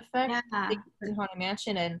Ghost effect in Haunted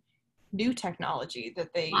Mansion and new technology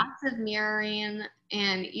that they lots of mirroring,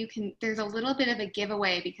 and there's a little bit of a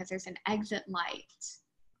giveaway because there's an exit light.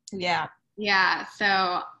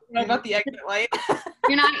 So what about the exit light?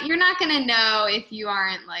 you're not gonna know if you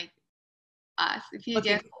aren't like us. If you're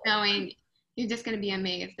just knowing, you're just gonna be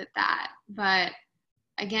amazed at that. But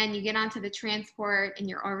again, you get onto the transport and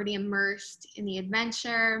you're already immersed in the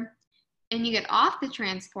adventure, and you get off the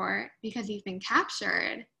transport because you've been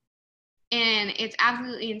captured. And it's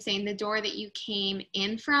absolutely insane. The door that you came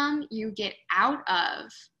in from, you get out of,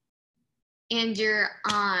 and you're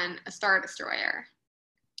on a Star Destroyer.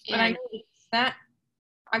 But I know that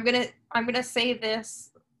I'm gonna say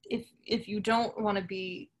this: if you don't want to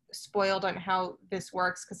be spoiled on how this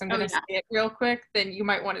works because I'm going to yeah. say it real quick, then you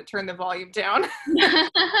might want to turn the volume down.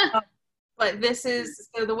 But this is,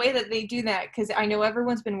 so the way that they do that, because I know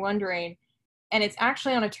everyone's been wondering, and it's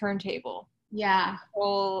actually on a turntable. Yeah.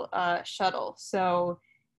 Whole shuttle. So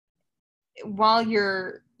while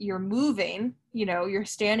you're moving, you're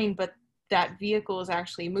standing, but that vehicle is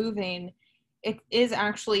actually moving. It is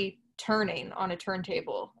actually turning on a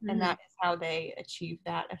turntable, and that is how they achieve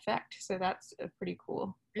that effect. So that's a pretty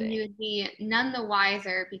cool thing. And you would be none the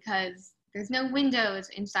wiser because there's no windows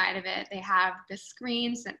inside of it. They have the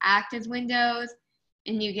screens that act as windows,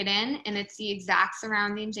 and you get in, and it's the exact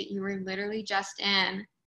surroundings that you were literally just in.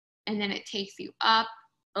 And then it takes you up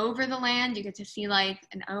over the land. You get to see like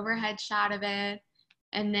an overhead shot of it,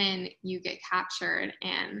 and then you get captured.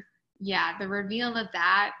 And yeah, the reveal of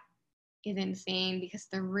that is insane because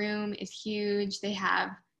the room is huge. They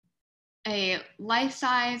have a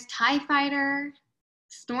life-size TIE fighter,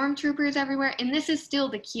 stormtroopers everywhere, and this is still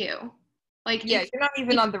the queue. Like, yeah, you're not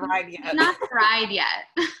even on the ride yet. It's not the ride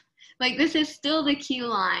yet. Like, this is still the queue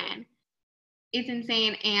line. It's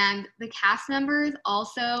insane. And the cast members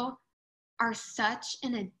also are such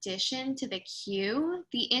an addition to the queue.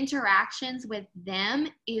 The interactions with them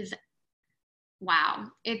is, wow.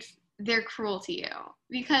 They're cruel to you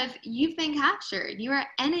because you've been captured. You are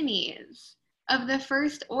enemies of the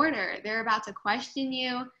First Order. They're about to question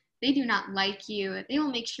you. They do not like you. They will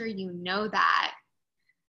make sure you know that.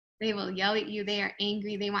 They will yell at you. They are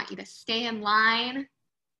angry. They want you to stay in line.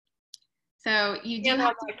 So you do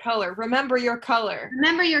have to color. Remember your color.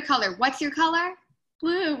 Remember your color. What's your color?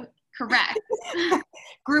 Blue. Correct.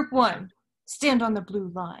 Group 1, stand on the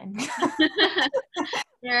blue line.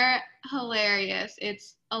 They're hilarious.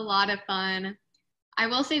 It's a lot of fun. I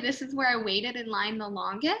will say this is where I waited in line the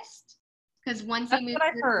longest because once you move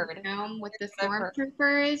through the room with the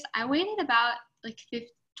stormtroopers, I waited about like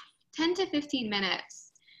 10 to 15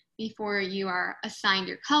 minutes before you are assigned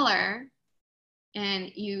your color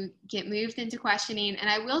and you get moved into questioning. And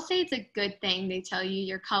I will say it's a good thing they tell you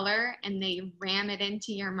your color and they ram it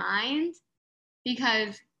into your mind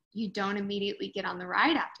because you don't immediately get on the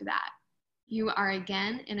ride after that. You are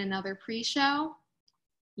again in another pre-show.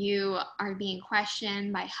 You are being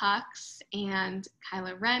questioned by Hux and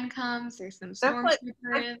Kylo Ren comes. There's some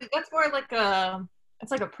stormtroopers. That's more like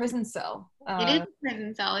it's like a prison cell. It is a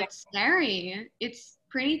prison cell. It's scary. It's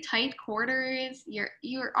pretty tight quarters.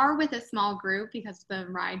 You are with a small group because the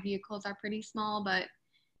ride vehicles are pretty small, but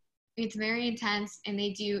it's very intense and they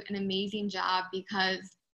do an amazing job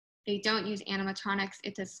because they don't use animatronics.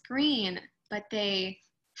 It's a screen, but they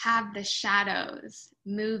have the shadows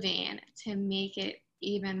moving to make it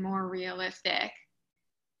even more realistic.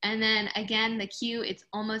 And then again, the queue, it's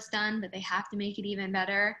almost done, but they have to make it even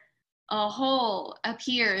better. A hole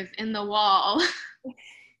appears in the wall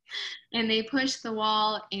and they push the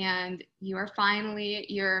wall and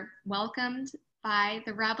you're welcomed by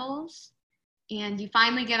the rebels and you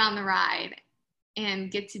finally get on the ride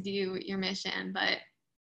and get to do your mission. But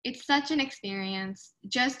it's such an experience,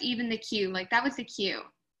 just even the queue, like that was the queue.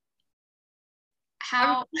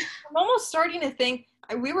 I'm almost starting to think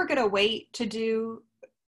we were going to wait to do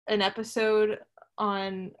an episode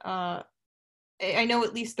on, I know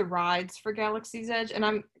at least the rides for Galaxy's Edge, and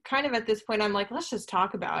I'm kind of at this point, I'm like, let's just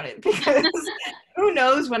talk about it, because who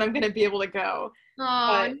knows when I'm going to be able to go.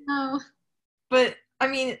 Oh, no. But, I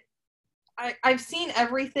mean, I've seen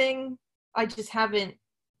everything, I just haven't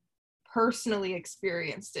personally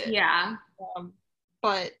experienced it. Yeah.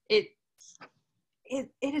 But it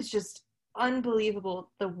is just unbelievable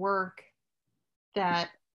the work that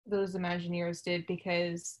those Imagineers did,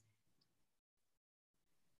 because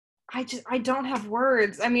I don't have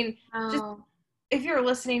words. I mean, just if you're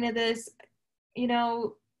listening to this,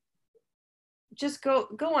 just go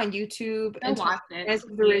on YouTube and watch it. Rise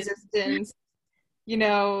of the Resistance,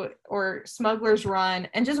 or Smuggler's Run,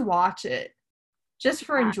 and just watch it, just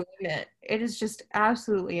for enjoyment. It is just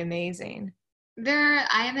absolutely amazing.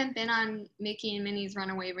 I haven't been on Mickey and Minnie's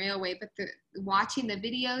Runaway Railway, but watching the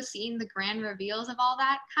videos, seeing the grand reveals of all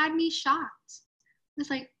that had me shocked. I was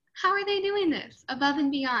like, how are they doing this above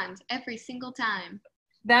and beyond every single time?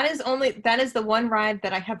 That is the one ride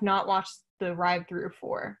that I have not watched the ride through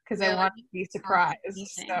for, because I want to be surprised.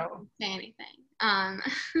 So say anything.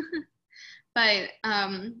 But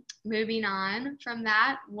moving on from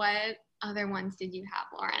that, what other ones did you have,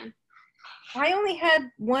 Lauren? I only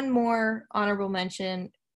had one more honorable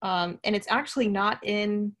mention, and it's actually not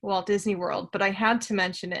in Walt Disney World, but I had to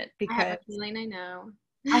mention it because I have a feeling I know.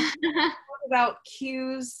 I can't talk about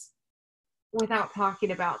queues without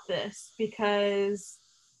talking about this, because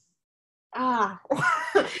Ah.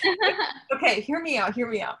 Okay, hear me out. Hear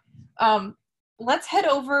me out. Let's head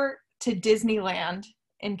over to Disneyland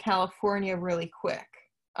in California really quick.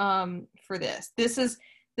 For this. This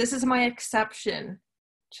is my exception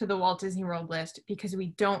to the Walt Disney World list because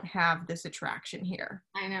we don't have this attraction here.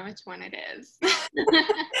 I know which one it is.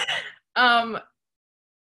 Um,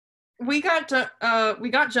 we got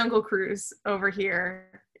Jungle Cruise over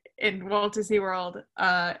here in Walt Disney World,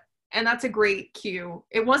 and that's a great queue.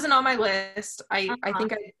 It wasn't on my list. I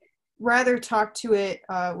think I'd rather talk to it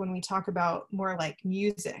when we talk about more like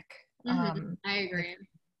music, I agree.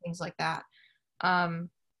 things like that.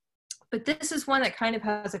 But this is one that kind of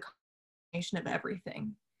has a combination of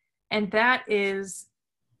everything, and that is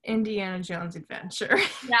Indiana Jones Adventure.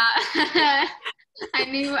 Yeah.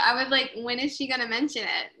 I was like, when is she going to mention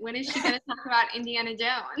it? When is she going to talk about Indiana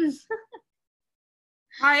Jones?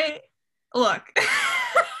 Look,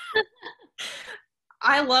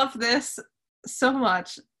 I love this so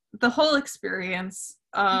much. The whole experience.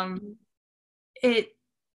 It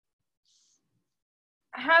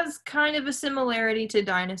has kind of a similarity to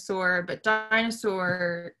Dinosaur, but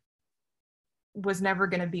Dinosaur was never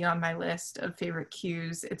going to be on my list of favorite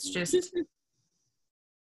cues. It's just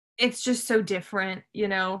so different,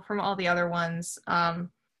 from all the other ones.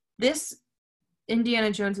 This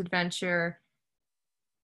Indiana Jones Adventure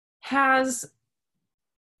has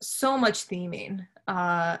so much theming.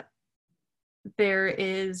 There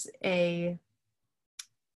is it's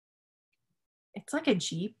like a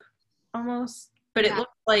Jeep almost, but it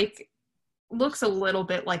looks a little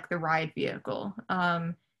bit like the ride vehicle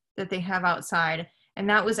that they have outside, and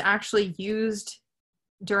that was actually used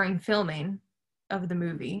during filming of the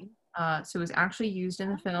movie. So it was actually used in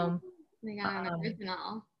the film. They got an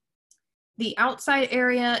original. The outside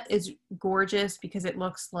area is gorgeous because it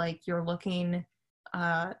looks like you're looking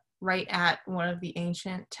right at one of the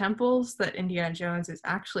ancient temples that Indiana Jones is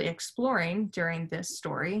actually exploring during this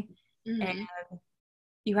story. And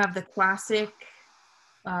you have the classic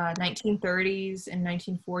 1930s and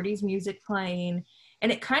 1940s music playing,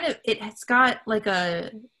 and it's got like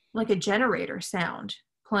a generator sound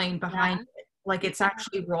playing behind it, like it's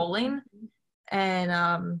actually rolling.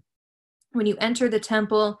 And when you enter the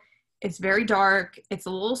temple, it's very dark, it's a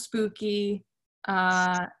little spooky,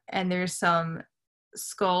 and there's some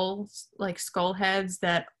skulls, like skull heads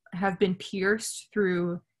that have been pierced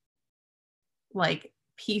through like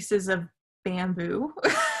pieces of bamboo.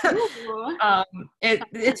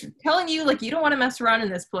 It's telling you like you don't want to mess around in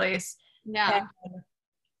this place. Yeah. And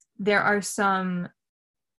there are some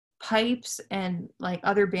pipes and like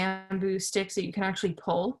other bamboo sticks that you can actually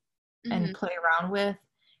pull and play around with.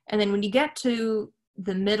 And then when you get to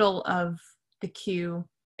the middle of the queue,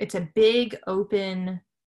 it's a big open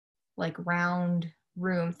like round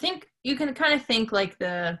room. You can kind of think like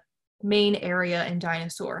the main area in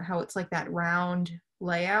Dinosaur, how it's like that round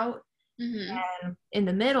layout. And in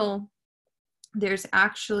the middle, there's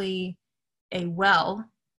actually a well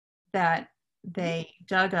that they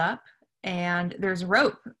dug up, and there's a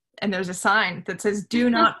rope, and there's a sign that says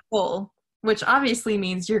 "Do not pull," which obviously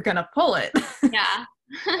means you're gonna pull it. Yeah.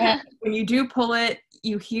 And when you do pull it,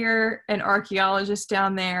 you hear an archaeologist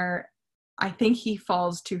down there. I think he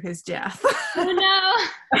falls to his death. Oh no.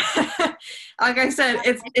 Like I said,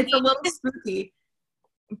 it's a little spooky,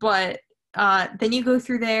 but then you go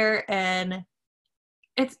through there, and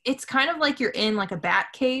it's kind of like you're in like a bat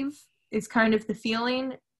cave. Is kind of the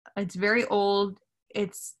feeling. It's very old.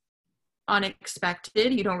 It's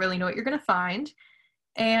unexpected. You don't really know what you're gonna find,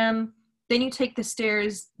 and then you take the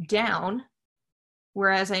stairs down.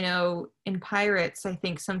 Whereas I know in Pirates, I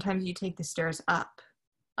think sometimes you take the stairs up.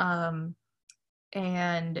 And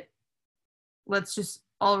let's just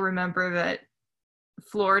all remember that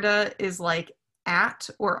Florida is like at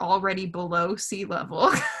or already below sea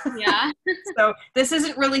level. Yeah. So this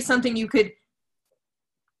isn't really something you could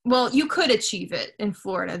achieve it in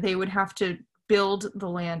Florida. They would have to build the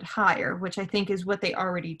land higher, which I think is what they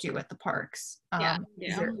already do at the parks.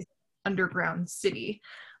 There is underground city.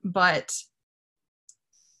 But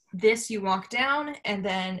this, you walk down, and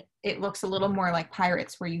then it looks a little more like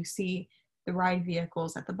Pirates, where you see the ride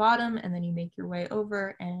vehicles at the bottom, and then you make your way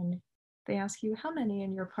over, and they ask you how many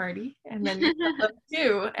in your party, and then you tell them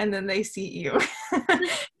 2, and then they seat you.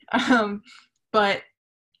 But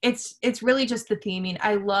it's really just the theming.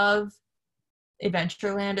 I love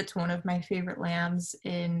Adventureland. It's one of my favorite lands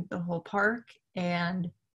in the whole park,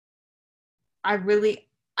 and I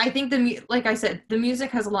think like I said, the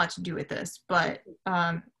music has a lot to do with this, but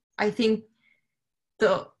I think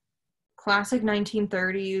the classic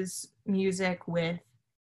 1930s music with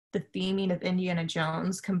the theming of Indiana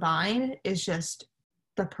Jones combined is just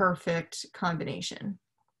the perfect combination.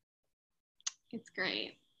 It's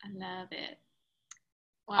great. I love it.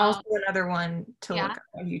 Well, also another one to look up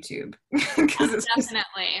on YouTube.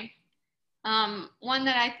 Definitely. One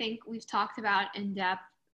that I think we've talked about in depth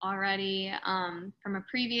already from a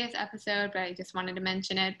previous episode, but I just wanted to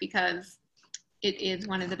mention it because it is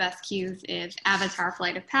one of the best cues, is Avatar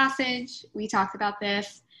Flight of Passage. We talked about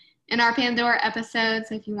this in our Pandora episode,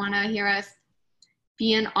 so if you want to hear us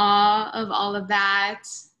be in awe of all of that,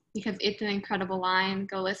 because it's an incredible line,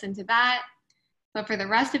 go listen to that. But for the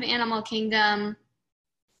rest of Animal Kingdom,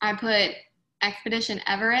 I put Expedition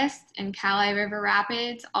Everest and Kali River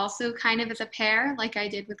Rapids also kind of as a pair, like I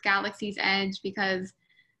did with Galaxy's Edge, because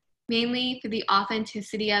mainly for the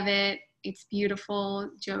authenticity of it. It's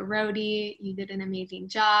beautiful. Joe Rohde, you did an amazing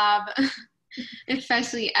job,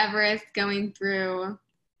 especially Everest going through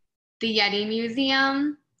the Yeti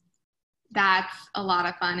Museum. That's a lot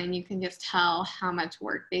of fun, and you can just tell how much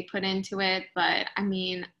work they put into it. But I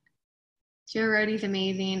mean, Joe Rohde's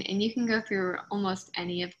amazing, and you can go through almost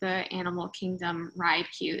any of the Animal Kingdom ride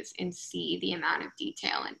queues and see the amount of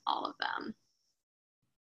detail in all of them.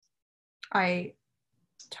 I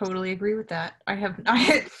totally agree with that. I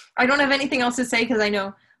don't have anything else to say because I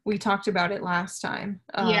know we talked about it last time.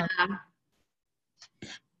 Yeah.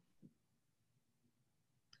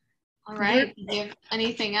 All right. Do you have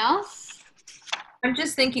anything else? I'm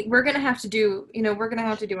just thinking we're gonna have to do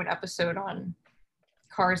an episode on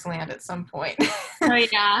Cars Land at some point. Oh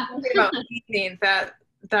yeah. About eating,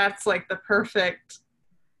 that's like the perfect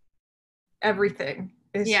everything.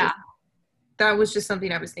 That was just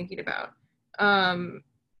something I was thinking about.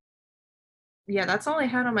 Yeah, that's all I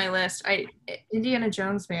had on my list. Indiana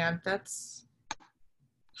Jones, man, that's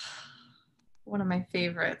one of my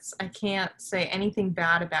favorites. I can't say anything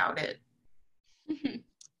bad about it.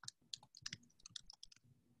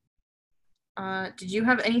 Did you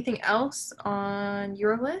have anything else on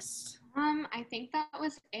your list? I think that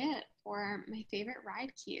was it for my favorite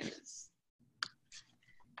ride queues.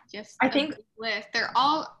 I think list. They're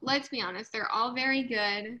all, let's be honest, they're all very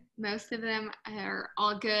good. Most of them are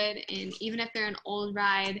all good, and even if they're an old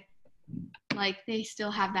ride, like they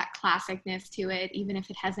still have that classicness to it, even if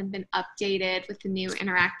it hasn't been updated with the new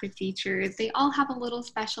interactive features. They all have a little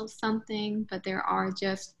special something, but there are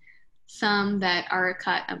just some that are a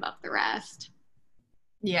cut above the rest.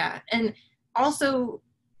 Yeah, and also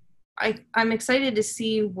I'm excited to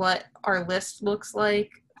see what our list looks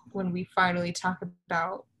like when we finally talk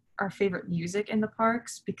about our favorite music in the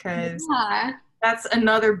parks, because that's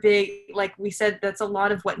another big, like we said, that's a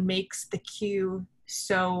lot of what makes the queue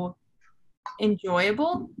so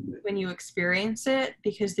enjoyable when you experience it,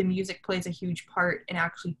 because the music plays a huge part in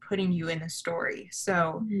actually putting you in the story.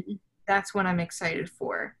 So that's what I'm excited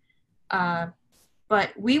for.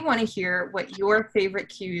 But we want to hear what your favorite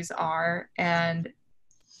queues are, and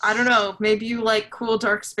I don't know, maybe you like cool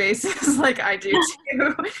dark spaces like I do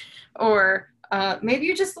too, or maybe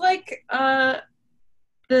you just like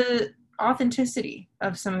the authenticity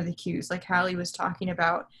of some of the queues like Hallie was talking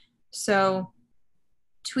about. So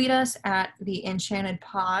tweet us at the Enchanted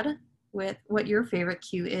Pod with what your favorite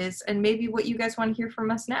queue is and maybe what you guys want to hear from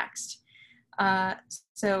us next.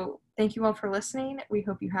 So thank you all for listening. We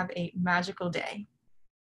hope you have a magical day.